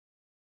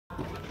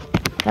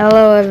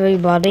Hello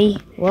everybody,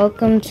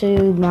 welcome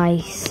to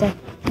my third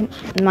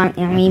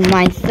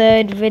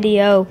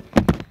video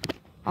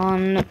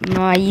on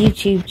my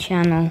YouTube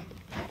channel.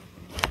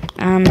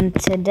 And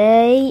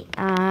today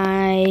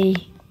I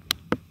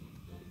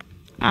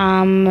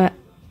am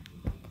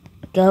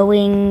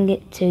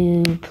going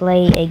to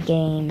play a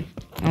game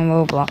on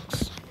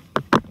Roblox.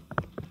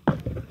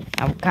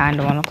 I kind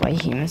of want to play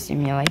Human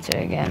Simulator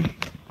again.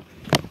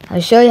 I'll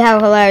show you how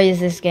hilarious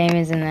this game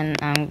is, and then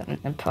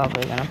I'm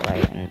probably going to play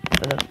it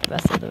for the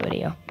rest of the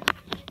video.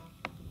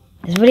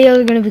 This video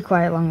is going to be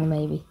quite long,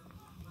 maybe.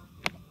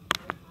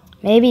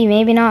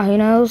 Maybe not, who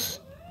knows?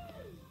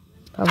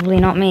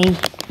 Probably not me.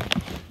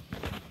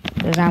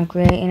 Because I'm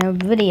creating a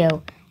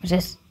video. Watch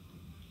this.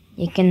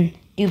 You can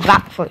do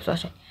backflips,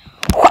 watch it.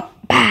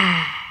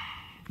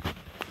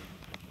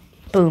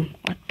 Boom.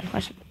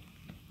 Watch it.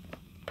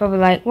 Probably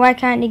like, why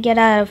can't you get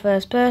out of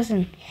first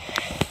person?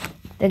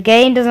 The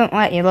game doesn't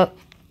let you. Look.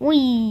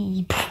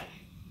 Whee!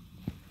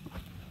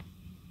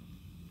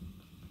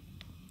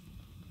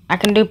 I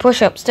can do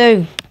push-ups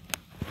too.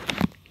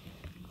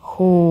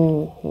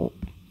 Ooh.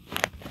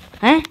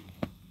 Huh?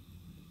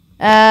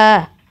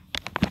 I've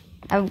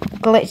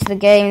glitched the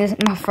game.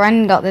 My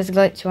friend got this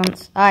glitch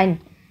once.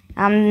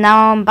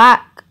 Now I'm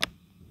back.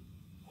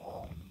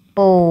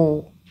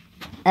 Boom.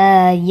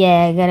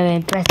 Yeah, gotta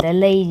impress the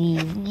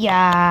ladies.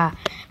 Yeah.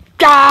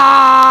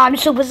 I'm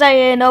Super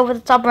Saiyan over the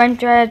top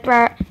entrance.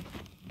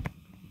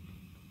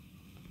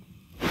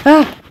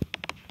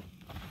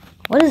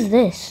 What is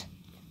this?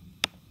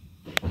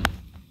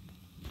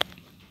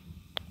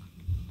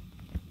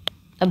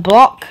 A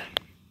block?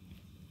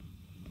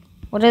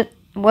 Where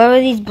are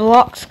these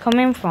blocks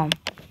coming from?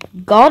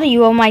 God, are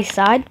you on my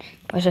side?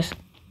 What's this?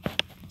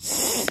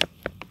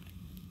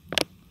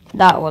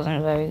 That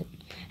wasn't very...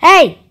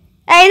 Hey,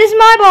 this is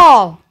my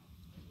ball!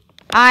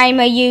 I'm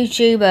a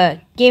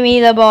YouTuber. Give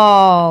me the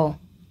ball.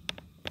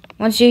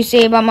 Once you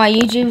see about my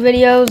YouTube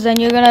videos,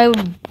 then you're gonna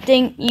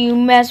think you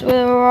mess with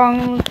the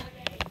wrong...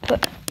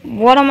 But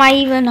what am I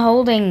even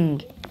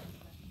holding?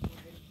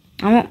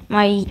 I want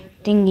my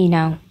thingy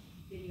now.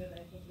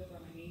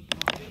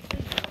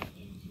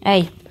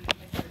 Hey.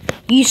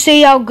 You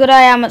see how good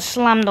I am at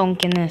slam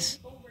dunking this?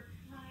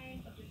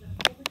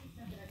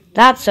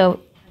 That's so...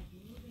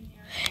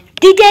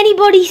 Did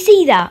anybody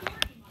see that?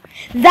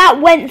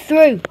 That went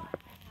through.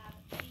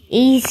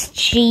 He's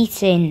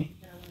cheating.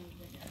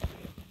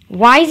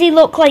 Why does he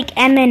look like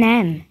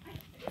Eminem?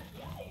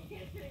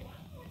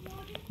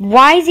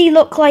 Why does he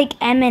look like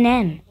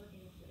Eminem?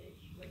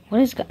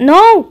 What is...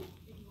 No!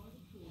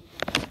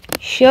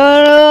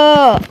 Shut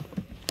up!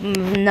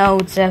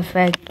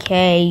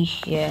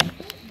 Notification.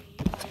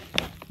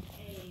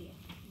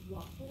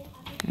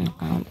 I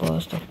can't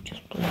post up.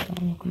 Just please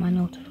don't look at my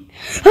notification.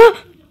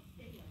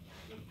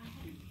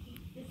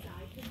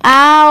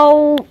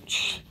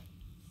 Ouch!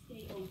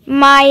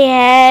 My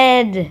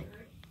head.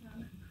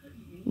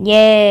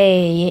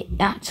 Yay.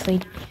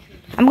 Actually,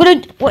 I'm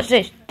gonna... What's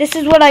this? This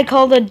is what I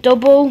call the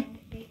double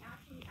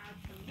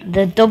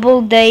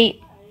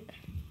date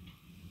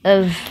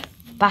of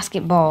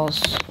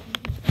basketballs.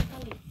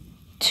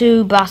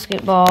 2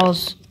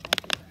 basketballs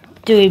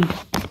doing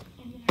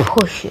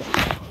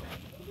push-ups.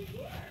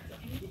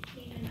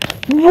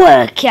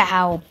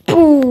 Workout.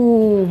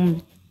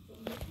 Boom.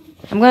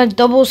 I'm gonna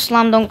double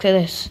slam dunk to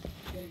this.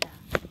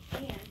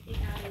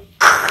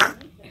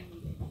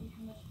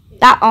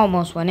 That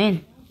almost went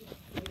in.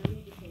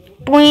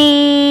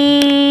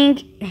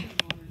 Boing.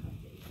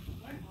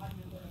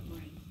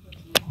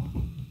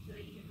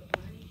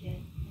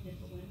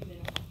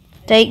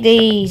 Take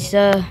these.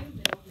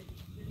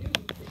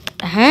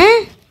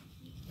 Huh?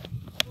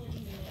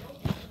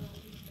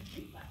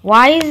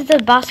 Why is the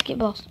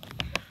basketball?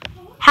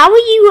 How are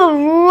you a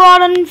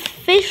rotten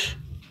fish?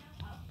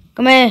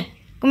 Come here.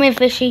 Come here,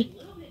 fishy.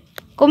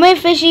 Come here,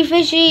 fishy.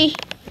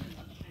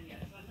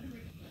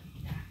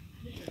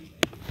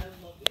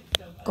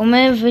 Come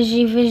here,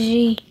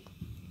 fishy.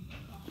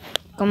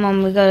 Come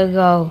on, we gotta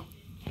go.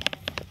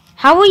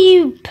 How are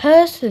you,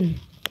 person?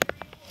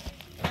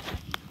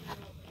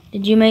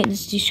 Did you make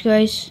this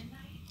disgrace?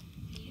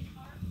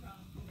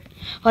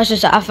 Watch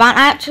this. I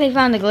actually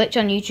found a glitch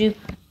on YouTube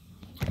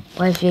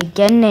where if you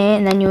get in it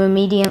and then you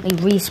immediately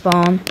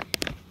respawn,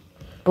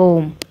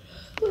 boom,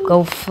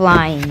 go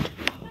flying.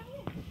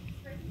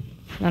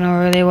 I don't know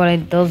really what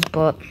it does,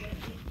 but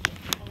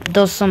it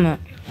does something.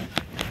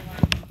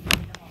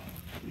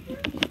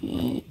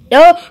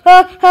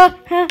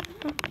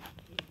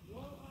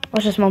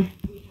 Watch this, Mum.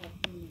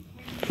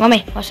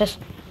 Mommy, watch this.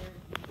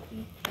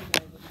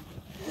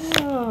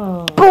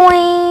 Oh.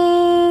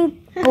 Boing!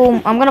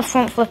 Boom. I'm gonna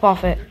front flip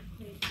off it.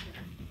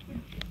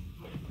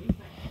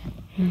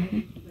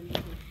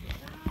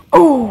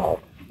 Oh,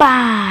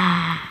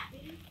 bah!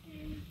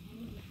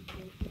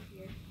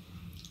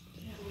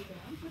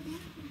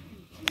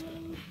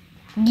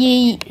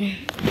 Yeet.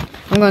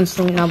 I'm going to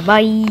sleep now.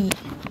 Bye.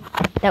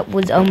 That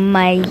was on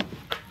my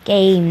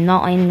game,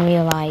 not in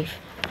real life.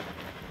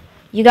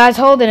 You guys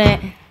holding it?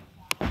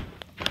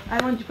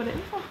 I want to put it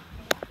in.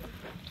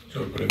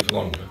 So put it moves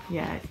longer.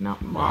 Yeah, it's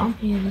not long.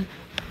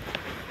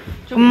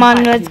 Come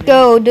on, let's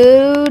go.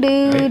 Do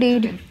do do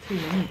do.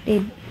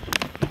 Do.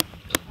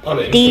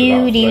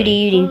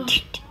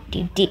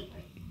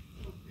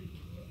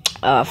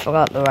 Oh, I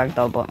forgot the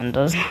ragdoll button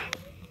does.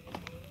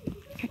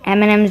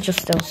 Eminem's just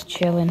still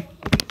chilling.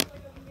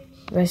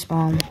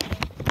 Respawn.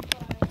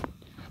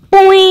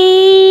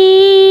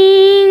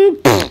 Boing!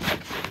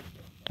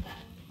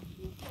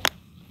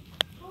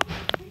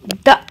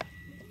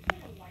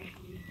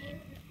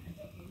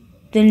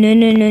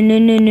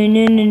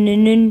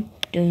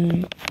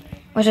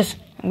 Watch this.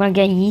 I'm gonna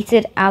get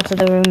yeeted out of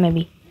the room,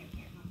 maybe.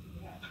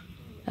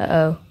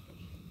 Uh-oh.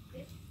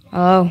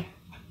 Oh.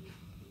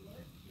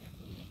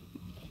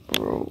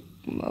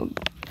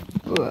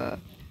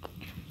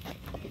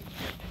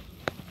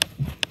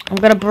 I'm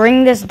gonna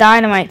bring this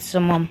dynamite to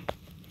someone.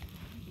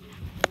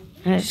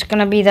 And it's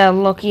gonna be their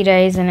lucky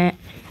day, isn't it?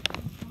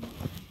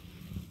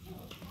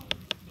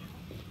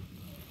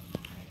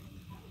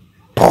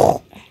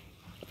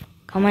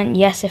 Comment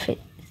yes if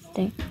it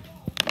stinks.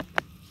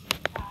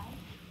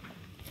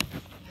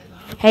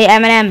 Hey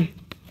Eminem.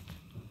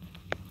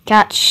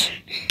 Catch.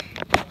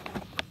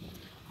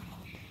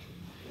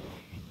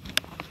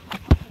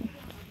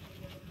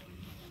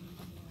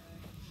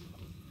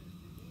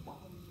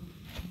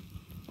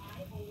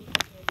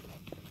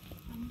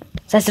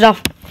 Set it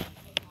off.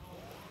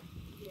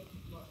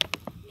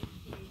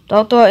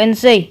 Don't throw it in the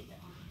sea.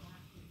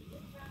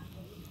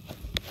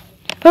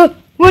 Oh,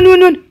 run.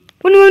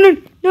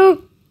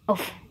 No. Oh.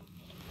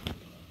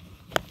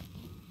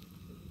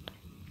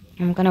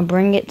 I'm gonna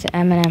bring it to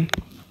Eminem.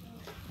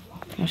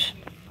 Yes.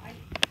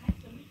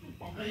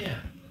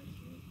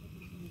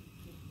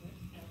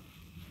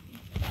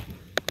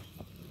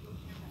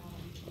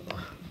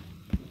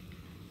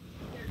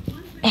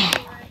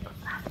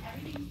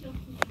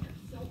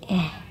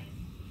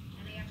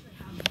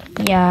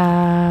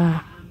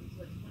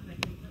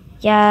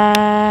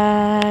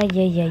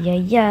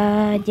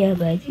 Yeah,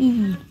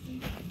 buddy.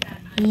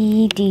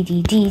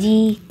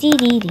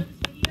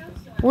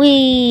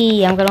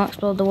 Wee! I'm gonna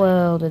explode the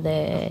world with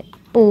it.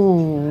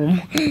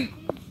 Boom!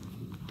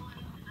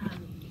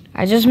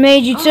 I just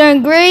made you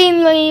turn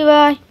green,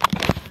 Levi.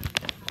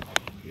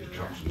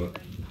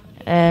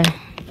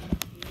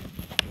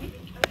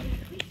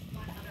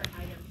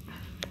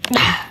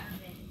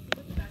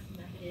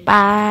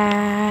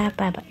 Bye.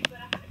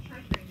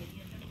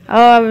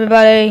 Hello,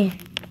 everybody.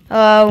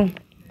 Hello. What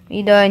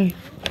you doing?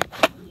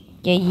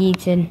 Get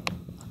yeeted.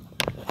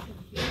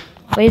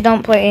 Please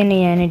don't play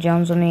any Energy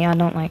Jones with me. I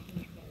don't like.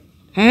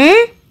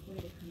 Huh?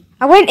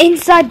 I went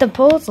inside the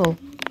portal.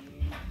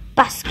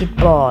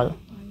 Basketball.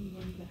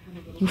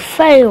 You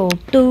failed.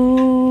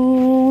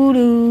 Doo.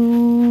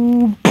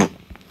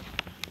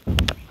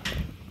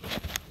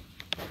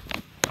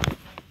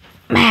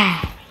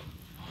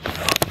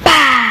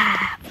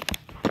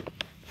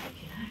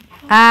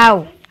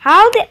 Ow.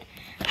 How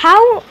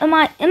am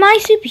I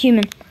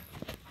superhuman?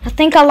 I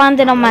think I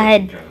landed on my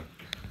head.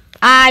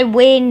 I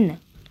win.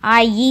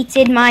 I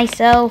yeeted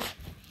myself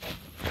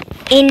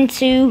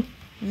into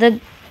the...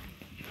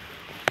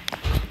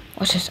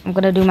 Watch this. I'm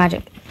gonna do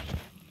magic.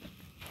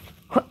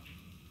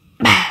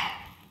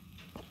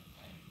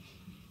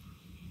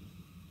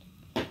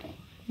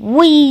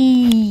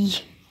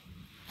 Wee.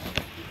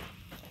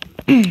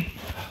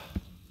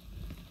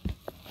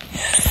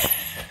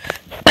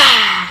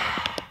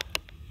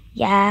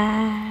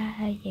 Yeah.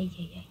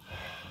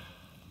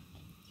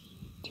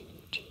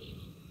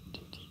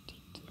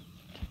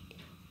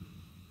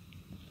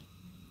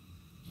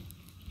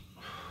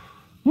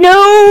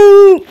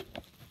 No!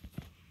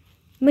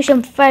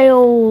 Mission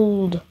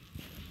failed.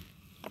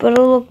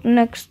 Better look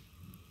next.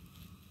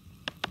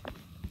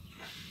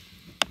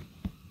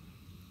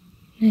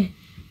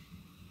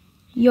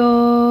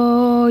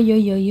 Yo,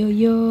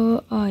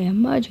 I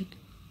am magic.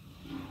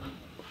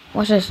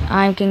 Watch this.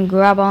 I can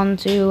grab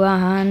onto a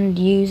hand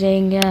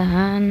using a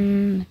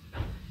hand.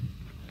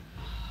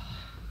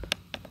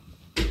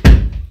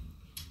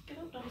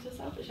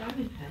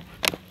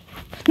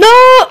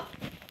 No!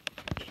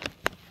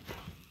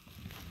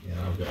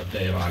 Yeah, I've got a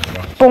day of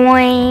aggro.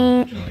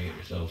 Boing. Trying to get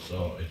yourself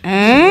sorted.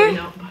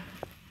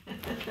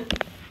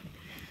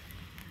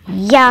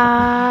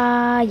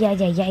 Yeah. At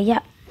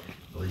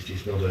least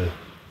it's not a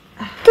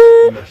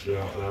messing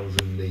around with hands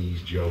and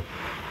knees job.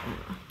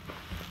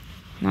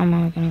 No, I'm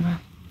not gonna go.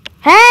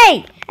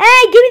 Hey!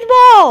 Hey, give me the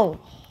ball!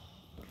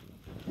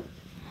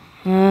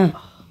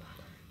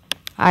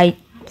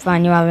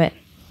 Fine, you have it.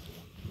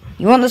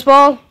 You want this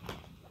ball?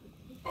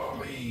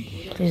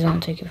 Please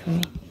don't take it from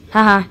me.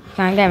 Haha,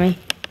 can't get me.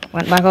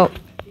 Went back up.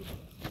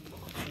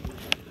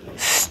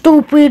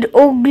 Stupid,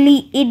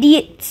 ugly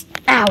idiots.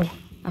 Ow!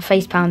 I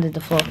face pounded the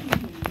floor.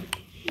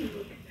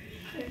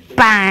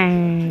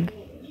 Bang!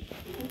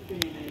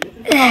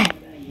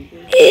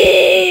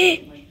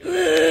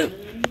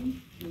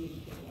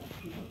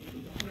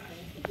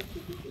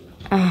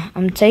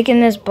 I'm taking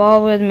this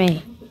ball with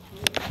me.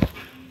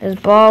 This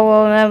ball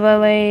will never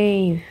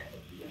leave.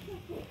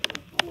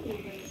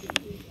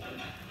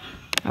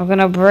 I'm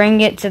gonna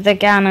bring it to the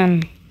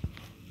cannon.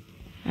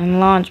 and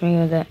launch me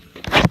with it.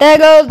 There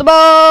goes the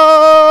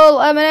ball!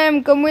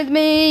 Eminem, come with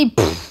me!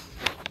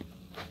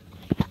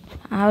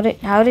 How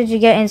did you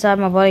get inside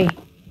my body?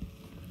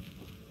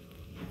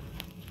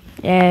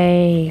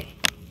 Yay.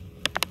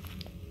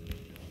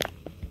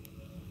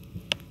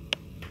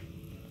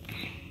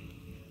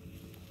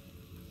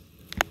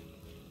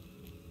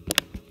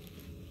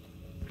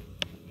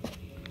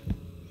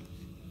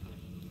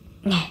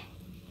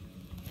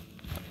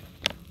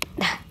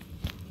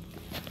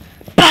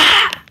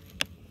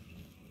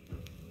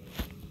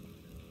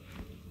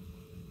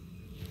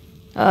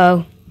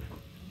 Oh.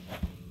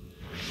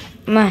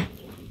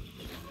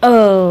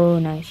 Oh,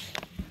 nice.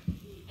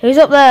 Who's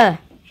up there?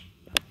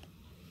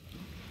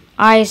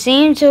 I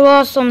seem to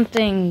lost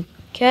something.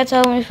 Care to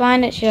help me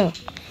find it, Joe?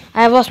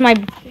 I have lost my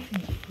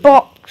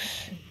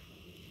box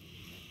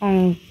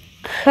on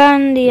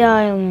Candy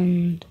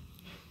Island.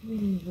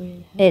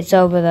 It's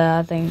over there,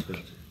 I think.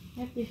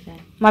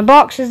 My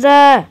box is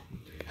there.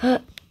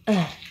 Well,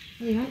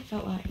 you might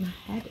felt like my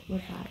head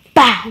was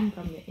like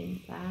from the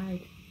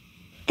inside.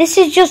 This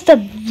is just a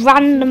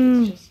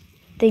random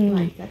thing.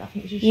 Like I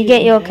think You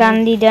get your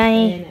candy,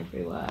 Danny.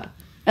 Everywhere.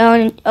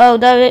 Oh,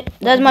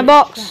 there's my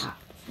box.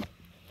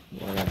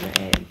 Whatever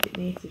it is, it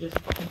needs to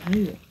just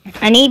come out.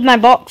 I need my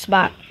box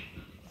back.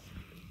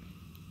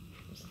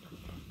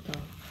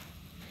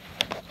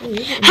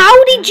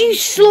 How did you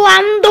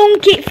slam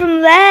dunk it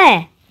from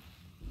there?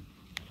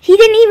 He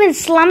didn't even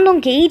slam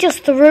dunk it, he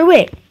just threw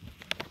it.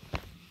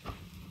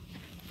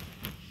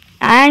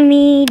 I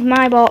need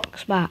my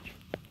box back.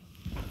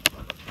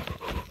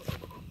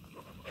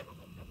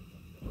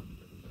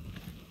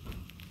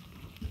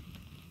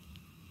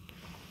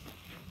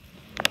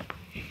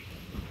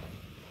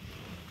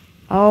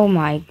 Oh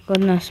my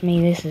goodness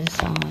me, this is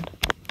sad.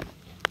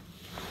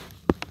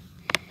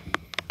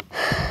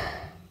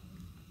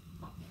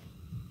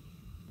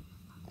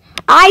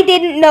 I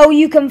didn't know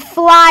you can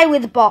fly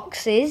with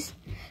boxes.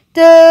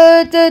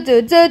 Da, da,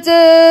 da, da,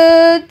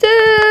 da, da,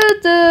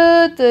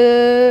 da,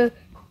 da.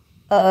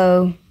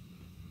 Uh-oh.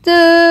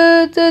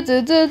 Da, da,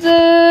 da, da,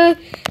 da,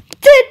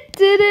 da,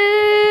 da,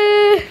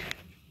 da.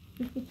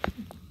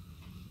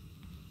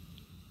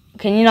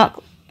 Can you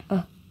not...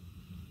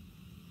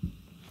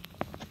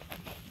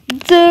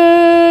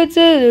 Da,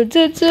 da,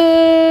 da, da,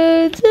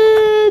 da, da,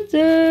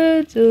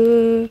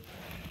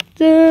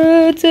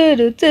 da,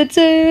 da, da,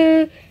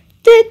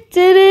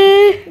 da, da.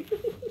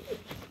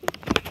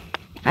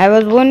 I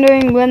was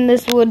wondering when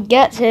this would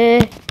get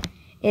here.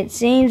 It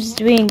seems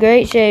to be in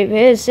great shape.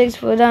 Here's 6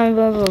 foot down.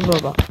 Blah, blah, blah,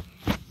 blah.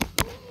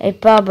 Hey,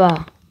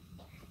 Papa.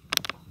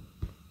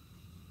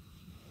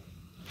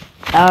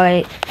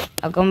 Alright,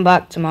 I'll come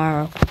back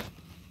tomorrow.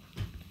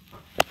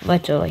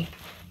 Literally.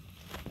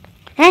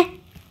 Huh?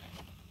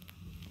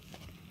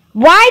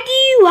 Why do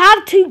you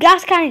have 2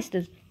 gas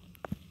canisters?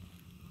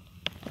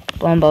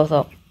 Blow them both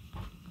up.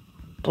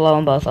 Blow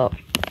them both up.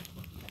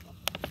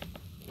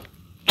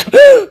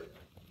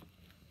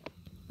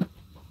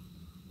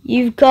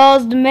 You've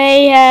caused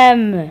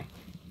mayhem.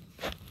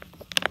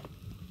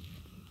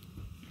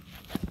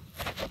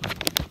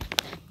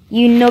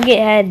 You nugget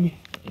head.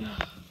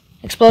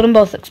 Explode them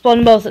both, explode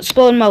them both,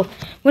 explode them both.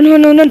 No, no,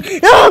 no, no. No,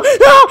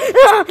 no,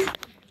 no.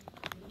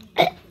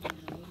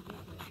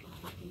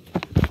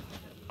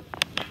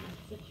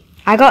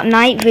 I got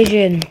night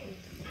vision.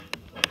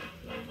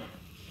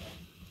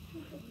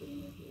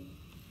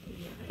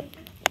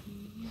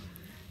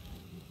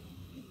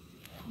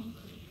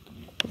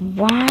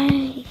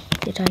 Why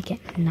did I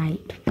get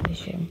night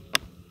vision?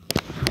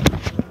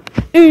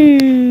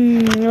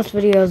 This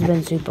video's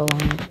been super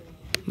long.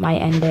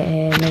 Might end it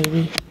here,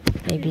 maybe.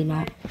 Maybe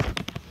not.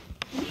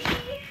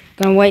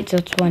 Gonna wait till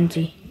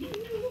 20.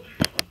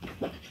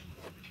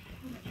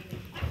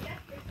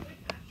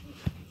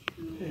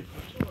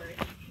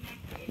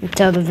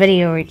 Until the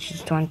video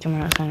reaches 20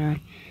 minutes anyway.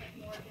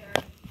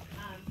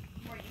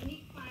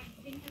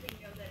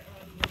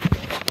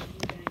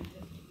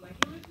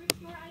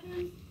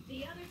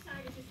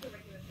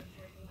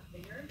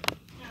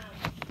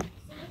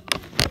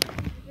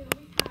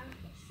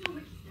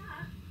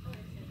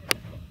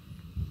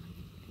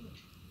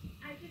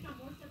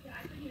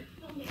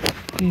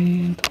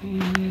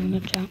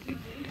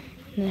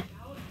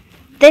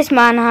 This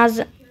man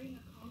has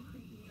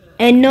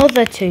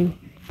another 2.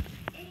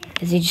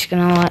 Is he just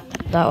gonna let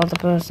that other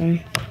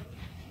person?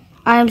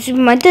 I am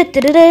Superman.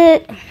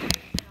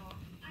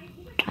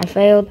 I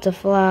failed to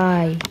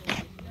fly.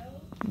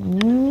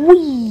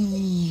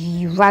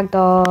 Whee!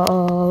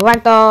 Ragdoll.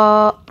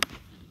 Ragdoll.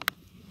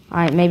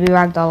 Alright, maybe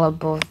ragdoll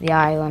above the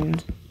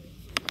island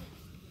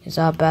is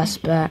our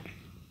best bet.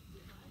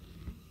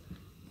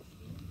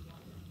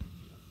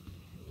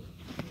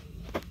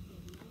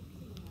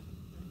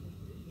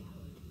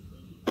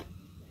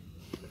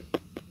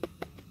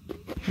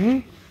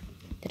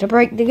 Did I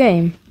break the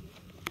game?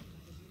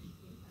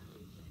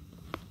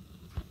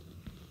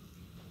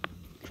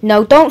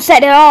 No, don't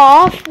set it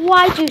off!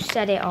 Why'd you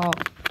set it off?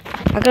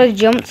 I could have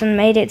jumped and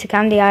made it to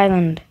Candy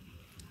Island.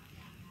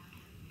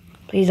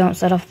 Please don't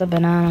set off the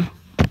banana.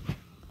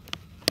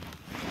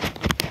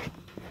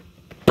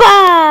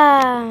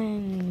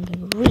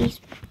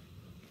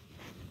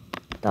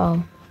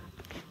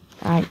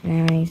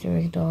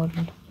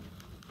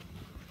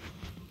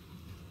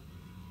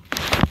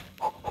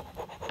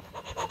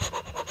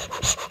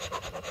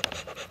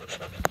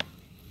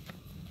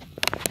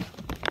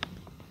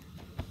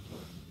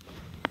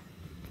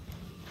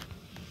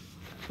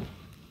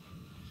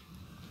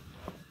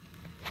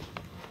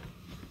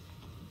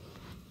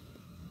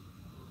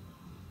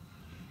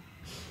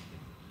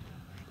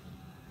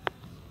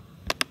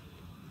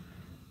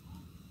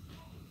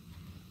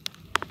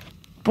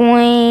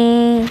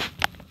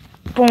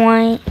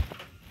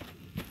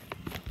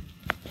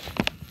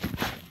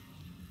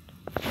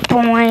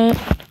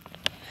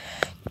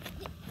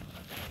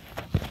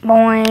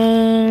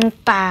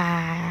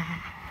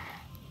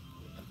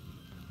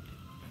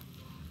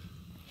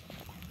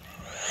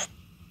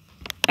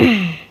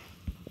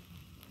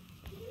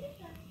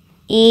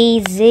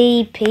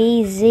 Easy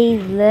peasy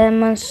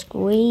lemon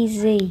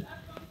squeezy.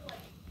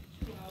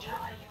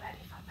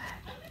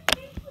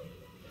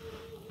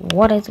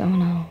 What is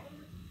going on?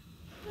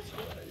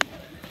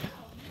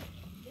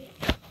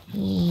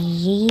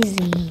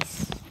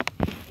 Yeezys.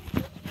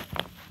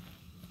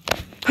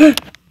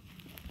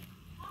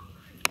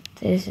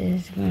 This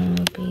is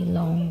gonna be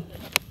long.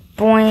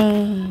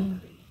 Boing.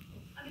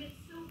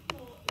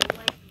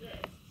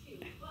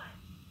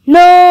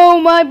 No,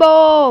 my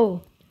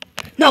ball.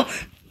 No.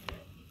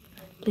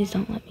 Please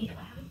don't let me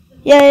fall.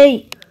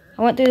 Yay!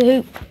 I went through the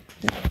hoop.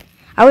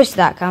 I wish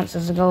that counts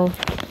as a goal.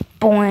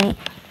 Boing.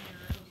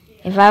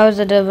 If I was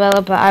a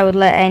developer, I would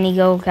let any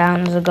goal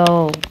count as a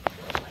goal.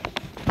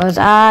 Because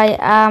I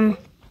am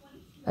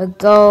a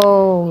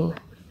goal.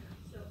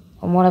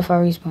 And what if I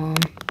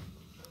respawn?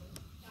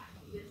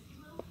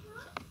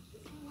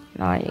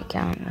 No, you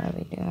can't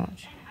really do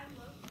much.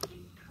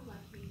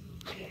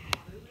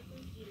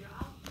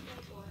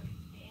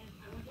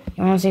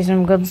 You want to see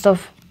some good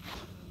stuff?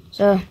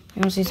 So, you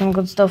want to see some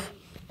good stuff?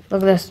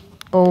 Look at this.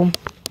 Boom.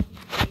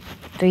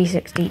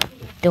 360.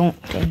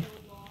 Dunking.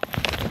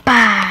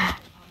 Bah!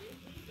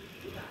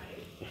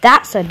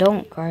 That's a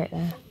dunk right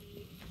there.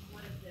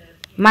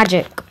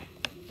 Magic.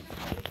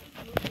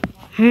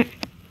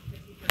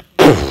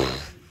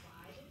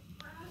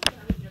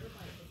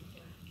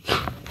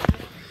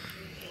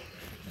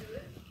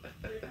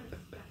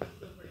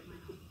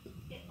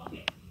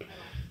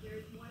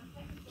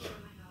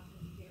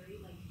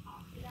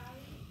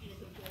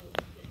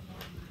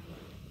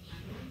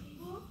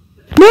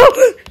 No!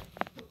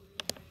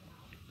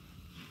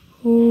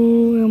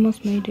 Oh, I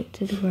almost made it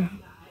to the ground.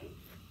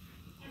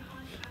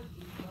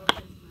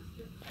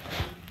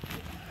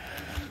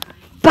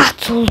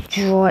 Battle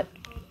joy.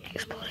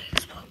 Explode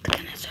the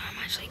canister. I'm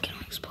actually going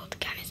to explode the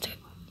canister.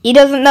 He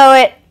doesn't know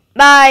it.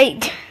 Bye.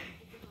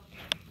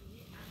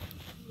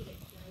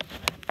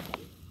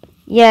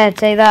 Yeah,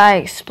 take that. I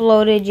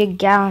exploded your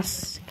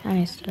gas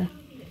canister.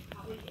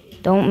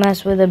 Don't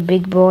mess with the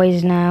big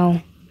boys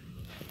now.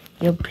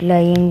 You're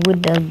playing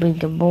with the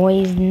bigger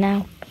boys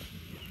now.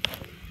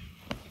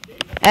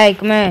 Hey,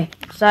 come here.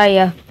 Saw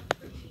ya.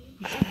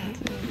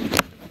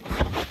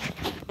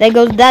 There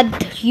goes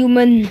that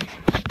human.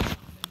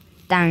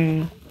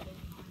 Dang.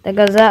 There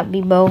goes that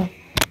Bebo.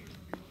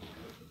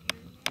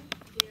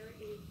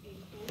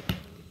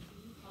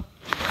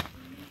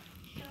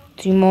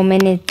 Two more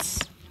minutes.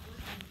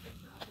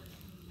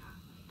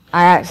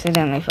 I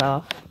accidentally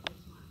fell off.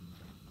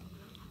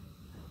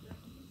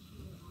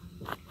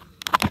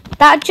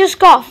 That just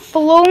got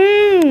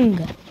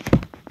flung.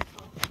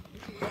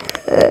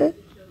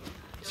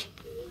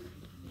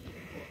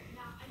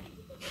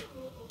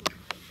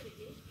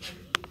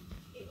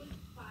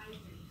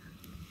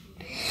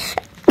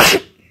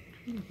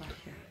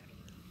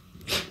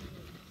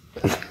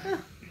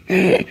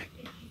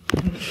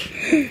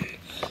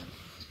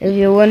 If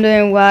you're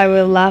wondering why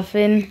we're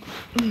laughing,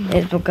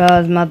 it's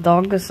because my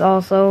dog is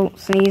also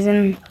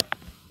sneezing,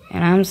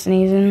 and I'm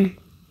sneezing.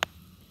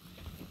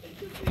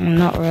 I'm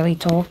not really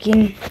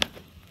talking.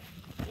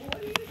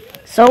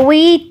 So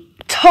we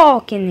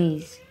talking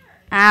these.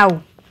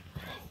 Ow.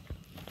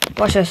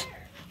 Watch this.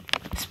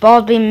 This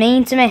ball's being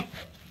mean to me.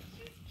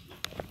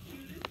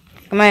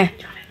 Come here.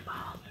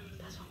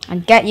 I'll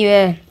get you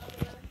here.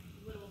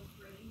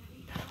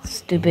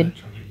 Stupid.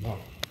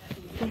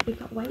 We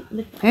got white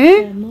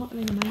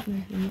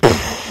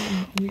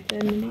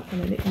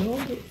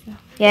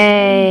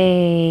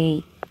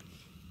Yay.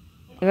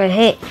 I got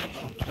hit.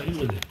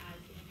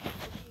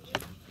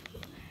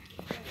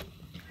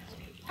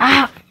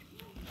 Ah!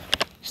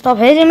 Stop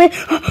hitting me.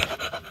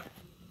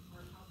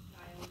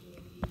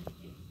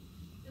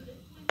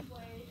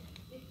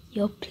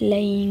 You're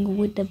playing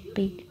with the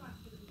big.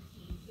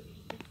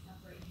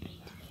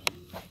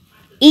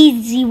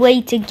 Easy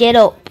way to get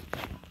up.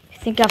 You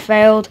think I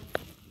failed?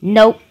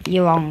 Nope,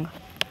 you're wrong.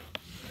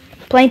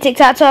 Playing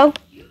tic-tac-toe?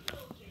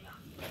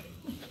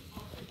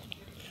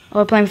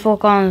 Or playing four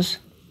corners?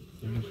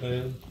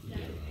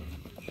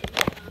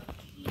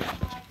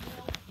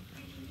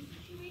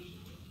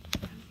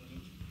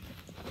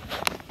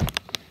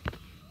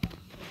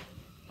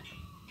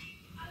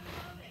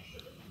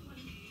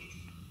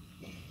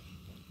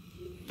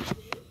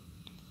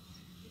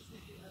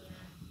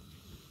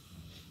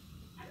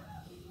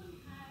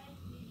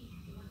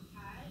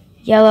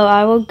 Yellow,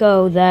 I will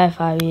go there if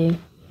I were you.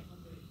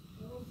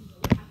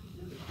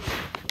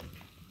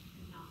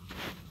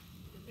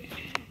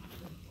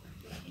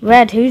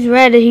 Red, who's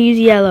red and who's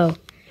yellow?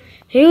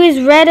 Who is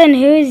red and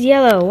who is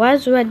yellow? Why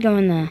is red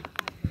going there?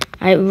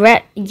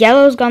 Alright,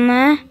 yellow's gone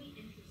there.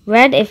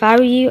 Red, if I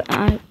were you,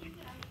 I...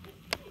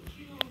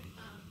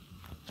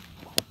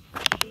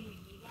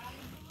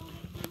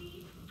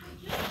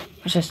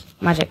 Watch this,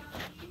 magic.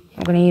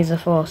 I'm gonna use the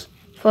force.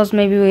 Force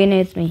maybe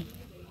reanimates me.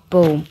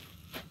 Boom.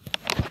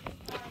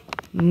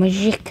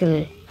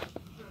 Magical.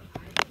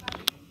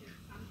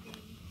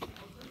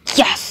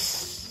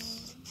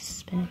 Yes!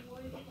 Spin.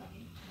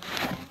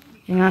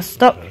 You gonna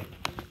stop?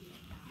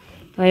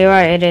 Oh, you're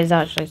right, it is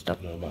actually stop.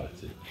 No,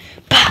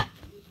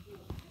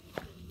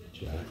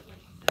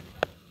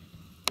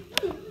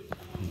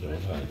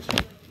 heads.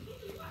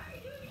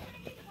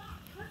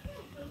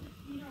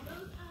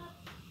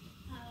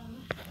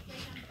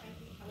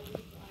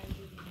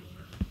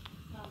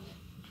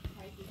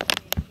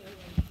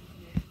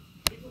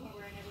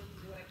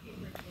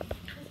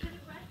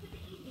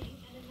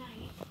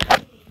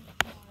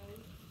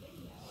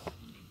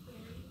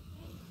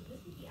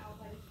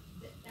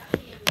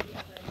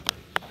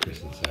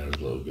 Chris and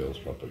Sarah's little girl's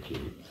proper cute.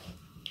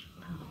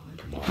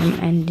 Come on. I'm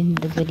ending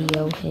the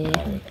video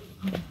here.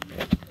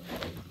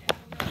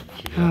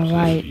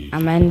 Alright,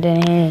 I'm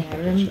ending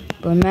here.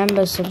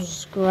 Remember,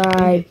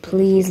 subscribe,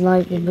 please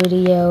like the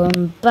video,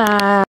 and bye.